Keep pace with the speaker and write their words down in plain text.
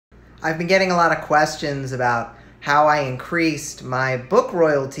I've been getting a lot of questions about how I increased my book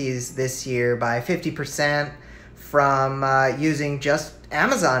royalties this year by 50% from using just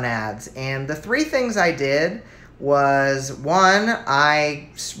Amazon ads. And the three things I did was, one, I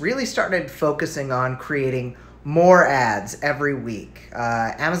really started focusing on creating more ads every week.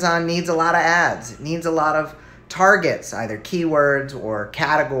 Amazon needs a lot of ads. It needs a lot of targets, either keywords or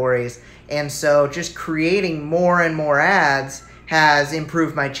categories. And so just creating more and more ads has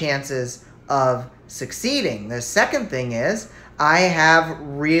improved my chances of succeeding. The second thing is I have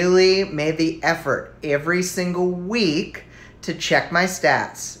really made the effort every single week to check my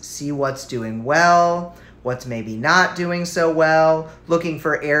stats, see what's doing well, what's maybe not doing so well, looking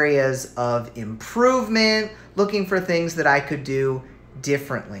for areas of improvement, looking for things that I could do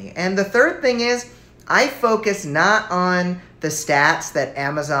differently. And the third thing is I focus not on the stats that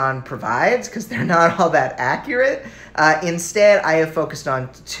Amazon provides because they're not all that accurate. Instead, I have focused on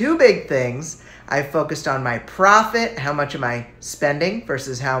two big things. I've focused on my profit, how much am I spending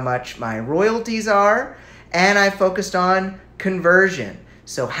versus how much my royalties are, and I focused on conversion.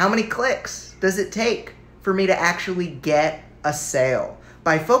 So how many clicks does it take for me to actually get a sale?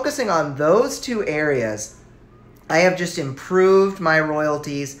 By focusing on those two areas, I have just improved my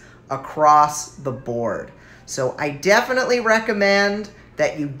royalties across the board. So I definitely recommend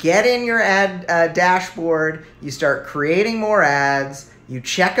that you get in your ad dashboard, you start creating more ads, you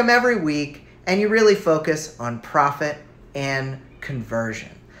check them every week, and you really focus on profit and conversion.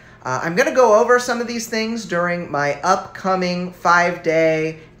 I'm going to go over some of these things during my upcoming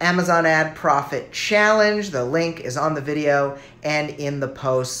 5-day Amazon Ad Profit Challenge. The link is on the video and in the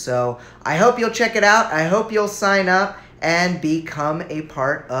post. So I hope you'll check it out. I hope you'll sign up and become a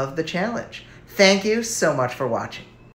part of the challenge. Thank you so much for watching.